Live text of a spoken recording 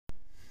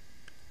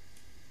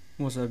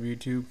What's up,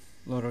 YouTube?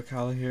 Lord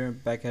Kyle here,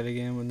 back at it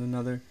again with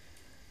another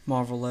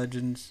Marvel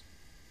Legends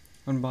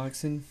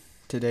unboxing.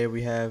 Today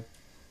we have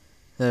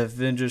the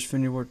Avengers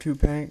Infinity War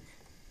 2-pack,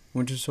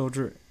 Winter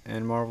Soldier,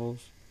 and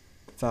Marvel's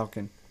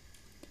Falcon.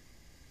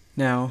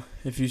 Now,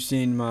 if you've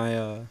seen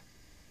my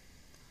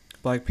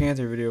Black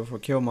Panther video for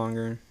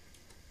Killmonger,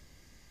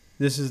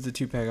 this is the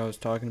 2-pack I was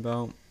talking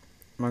about.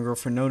 My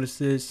girlfriend noticed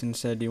this and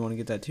said, "Do you want to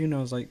get that too?" And I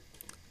was like,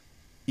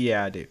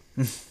 "Yeah, I do."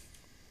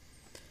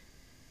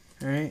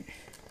 Alright.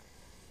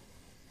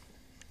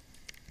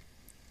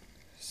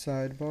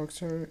 Side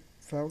box art,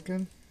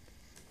 Falcon.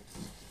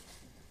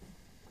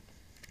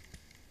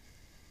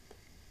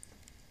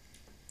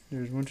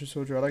 There's Winter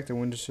Soldier. I like the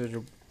Winter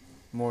Soldier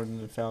more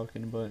than the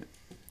Falcon, but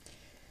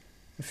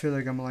I feel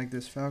like I'm gonna like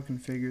this Falcon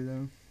figure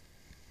though.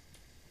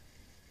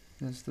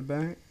 That's the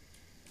back.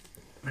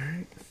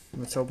 Alright,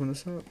 let's open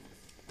this up.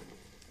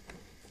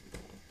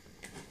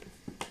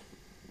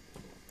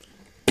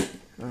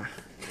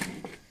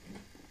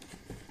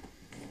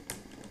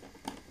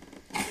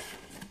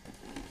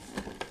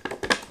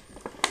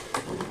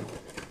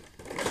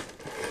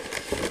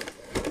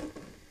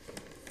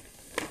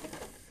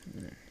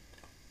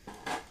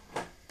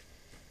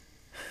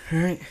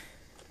 Alright,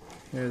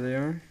 here they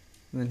are.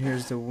 And then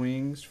here's the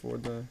wings for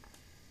the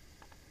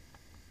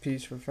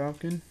piece for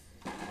Falcon.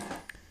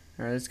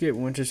 Alright, let's get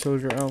Winter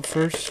Soldier out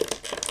first.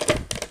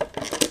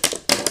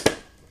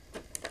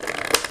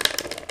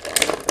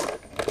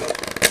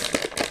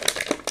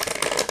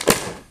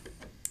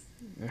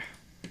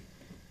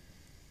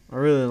 I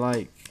really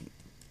like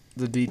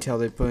the detail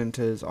they put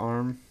into his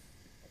arm.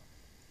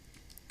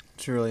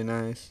 It's really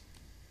nice.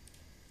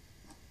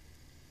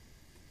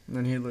 And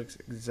then he looks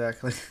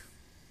exactly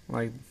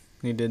like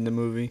he did in the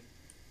movie.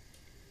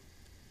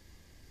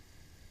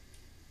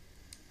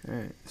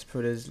 Alright, let's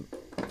put his...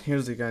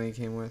 Here's the gun he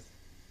came with.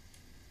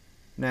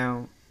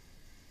 Now,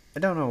 I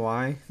don't know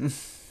why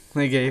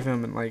they gave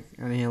him like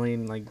an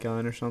alien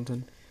gun or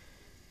something.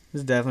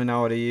 This is definitely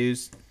not what he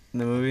used in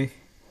the movie.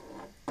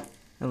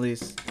 At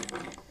least...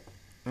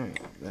 Alright,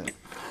 that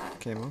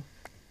came off.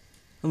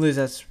 At least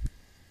that's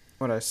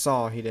what I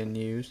saw he didn't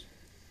use.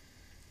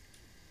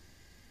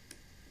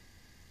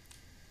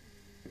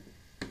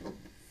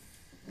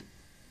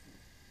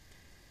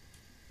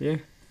 Yeah.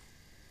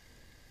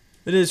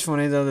 It is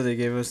funny though that they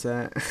gave us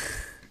that.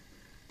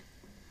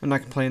 I'm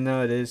not complaining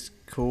though, it is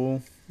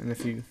cool. And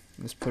if you,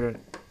 let's put it,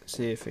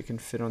 see if it can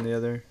fit on the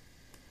other.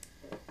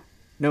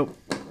 Nope.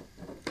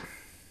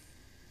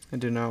 I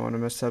do not want to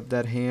mess up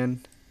that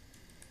hand.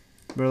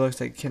 But it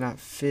looks like it cannot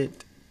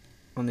fit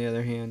on the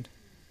other hand.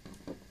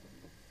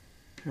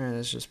 Alright,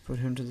 let's just put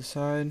him to the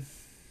side.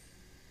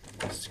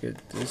 Let's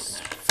get this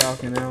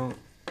Falcon out.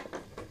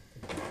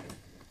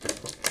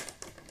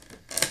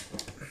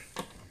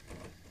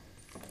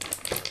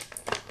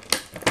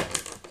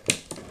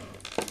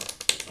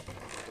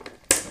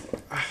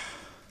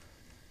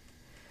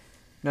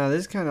 Now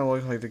this kind of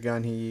looks like the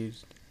gun he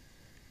used.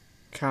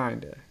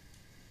 Kinda.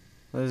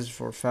 This is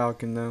for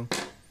Falcon though.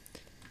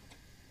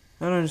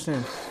 I don't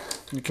understand.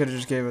 He could have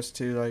just gave us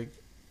two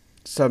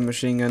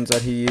submachine guns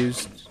that he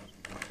used.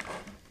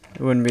 It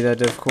wouldn't be that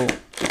difficult.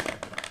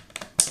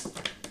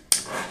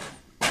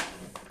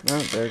 Oh,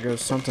 there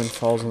goes something,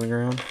 falls on the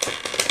ground.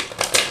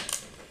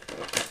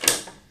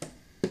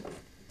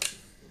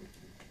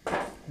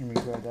 Let me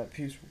grab that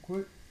piece real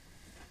quick.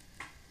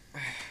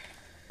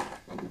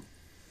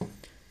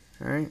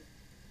 Alright.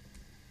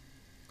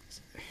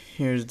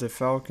 Here's the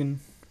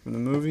Falcon from the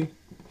movie.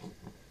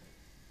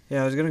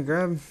 Yeah, I was gonna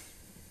grab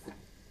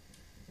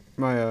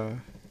my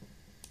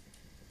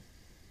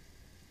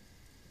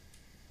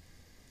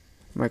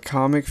my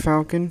comic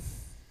Falcon,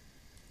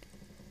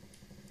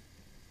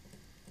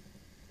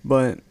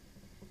 but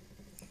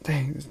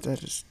dang,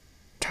 that is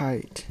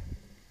tight.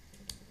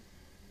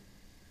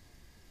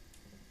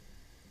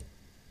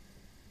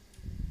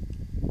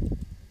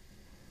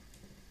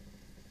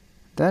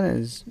 That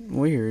is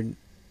weird.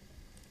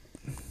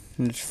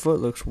 His foot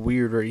looks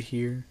weird right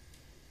here.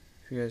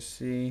 If you guys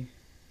see,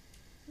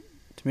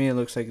 to me it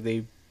looks like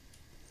they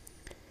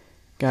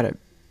got it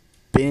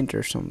bent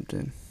or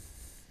something.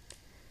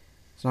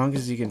 As long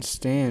as he can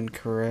stand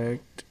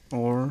correct,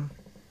 or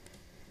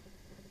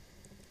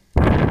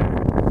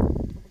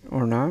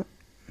not.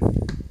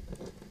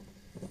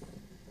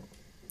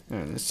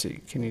 Alright, let's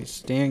see. Can he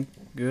stand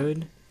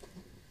good?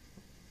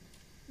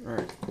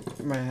 Alright,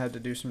 might have to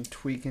do some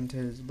tweaking to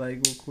his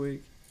leg real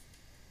quick,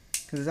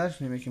 because it's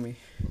actually making me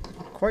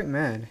quite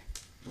mad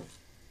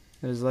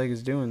that his leg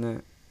is doing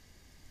that.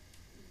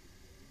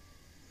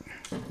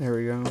 There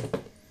we go.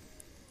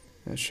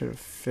 I should have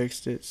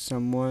fixed it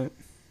somewhat.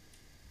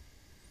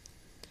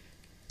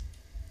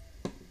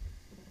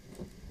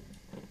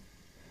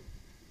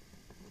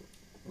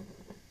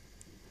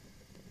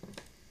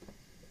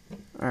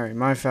 Alright,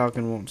 my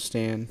Falcon won't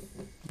stand,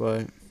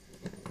 but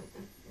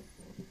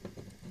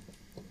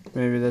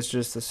maybe that's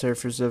just the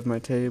surface of my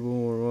table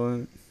or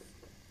what.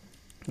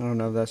 I don't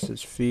know if that's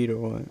his feet or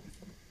what.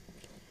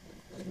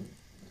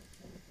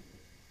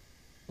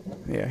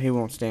 Yeah, he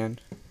won't stand.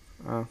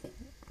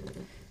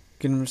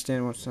 get him to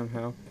stand one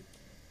somehow.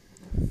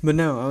 But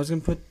no, I was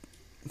gonna put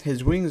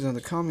his wings on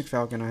the comic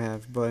Falcon I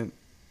have, but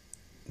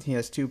he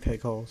has 2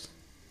 peg holes.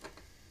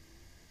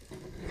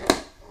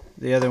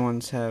 The other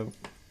ones have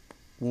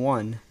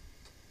 1.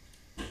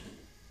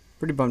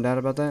 Pretty bummed out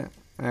about that.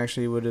 I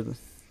actually would have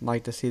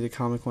liked to see the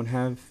comic one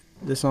have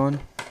this on.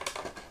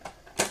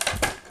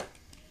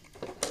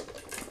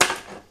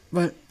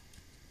 But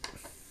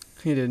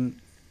he didn't.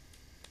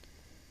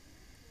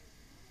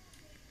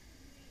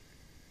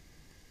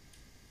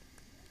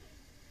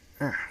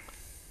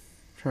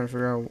 Trying to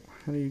figure out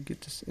how do you get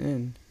this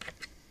in.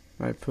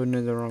 Am I putting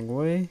it the wrong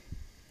way?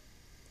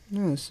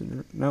 No, this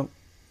is nope.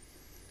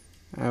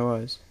 I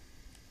was.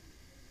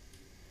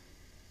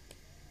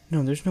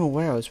 No, there's no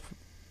way I was.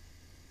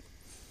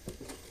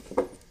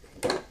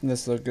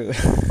 This look good.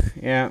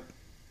 Yeah,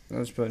 I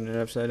was putting it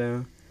upside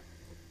down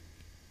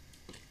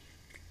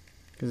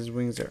because his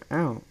wings are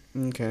out.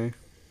 Okay,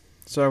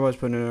 so I was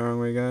putting it the wrong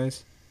way,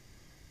 guys.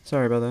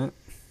 Sorry about that.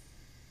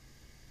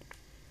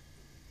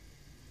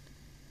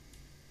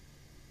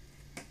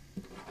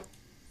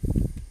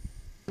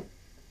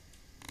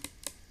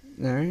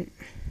 Alright.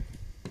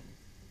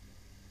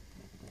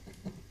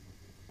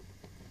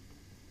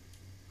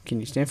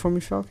 Can you stand for me,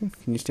 Falcon?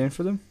 Can you stand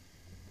for them?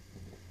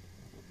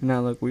 And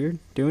not look weird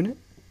doing it?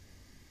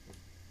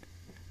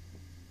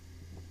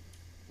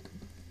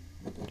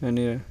 I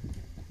need a...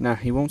 Nah,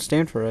 he won't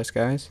stand for us,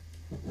 guys.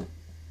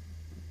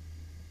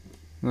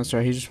 That's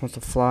right, he just wants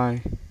to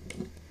fly.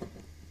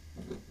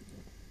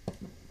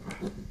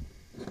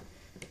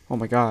 Oh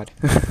my god.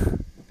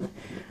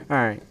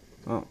 Alright,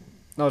 well,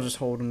 I'll just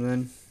hold him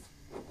then.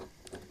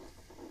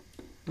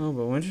 Oh,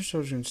 but Winter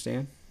Soldier's gonna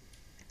stand.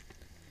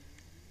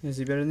 Is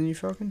he better than you,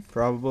 Falcon?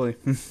 Probably.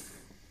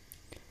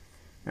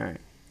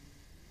 Alright.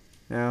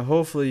 Now,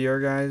 hopefully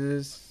your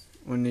guys',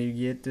 when you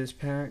get this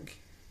pack,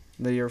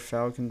 that your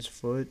Falcon's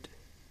foot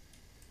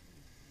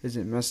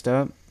isn't messed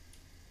up.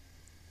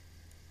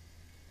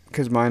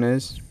 Because mine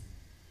is.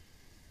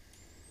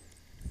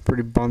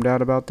 Pretty bummed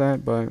out about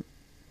that, but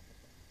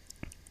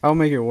I'll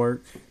make it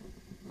work.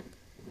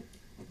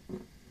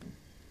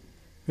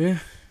 Yeah.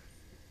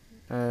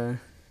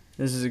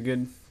 This is a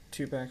good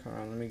 2-pack. Hold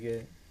on, let me get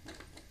it.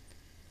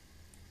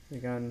 We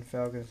got in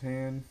Falcon's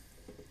hand.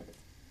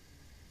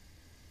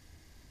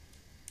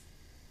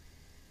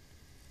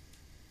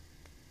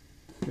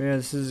 Yeah,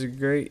 this is a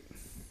great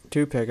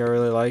 2-pack. I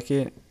really like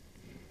it.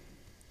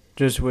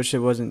 Just wish it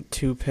wasn't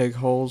 2 peg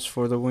holes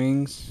for the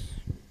wings,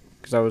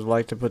 because I would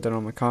like to put that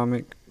on my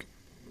comic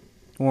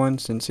one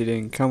since he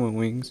didn't come with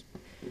wings.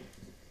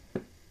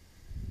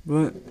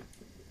 But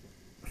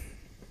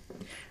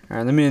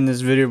alright, let me end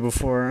this video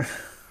before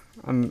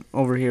I'm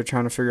over here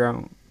trying to figure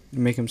out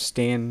make him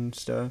stand and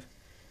stuff.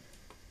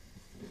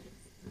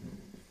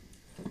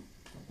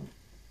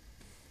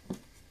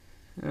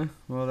 Yeah,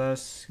 well,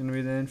 that's gonna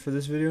be the end for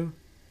this video.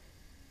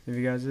 If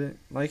you guys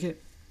like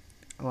it,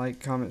 like,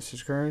 comment,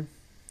 subscribe,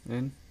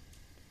 and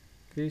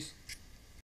peace.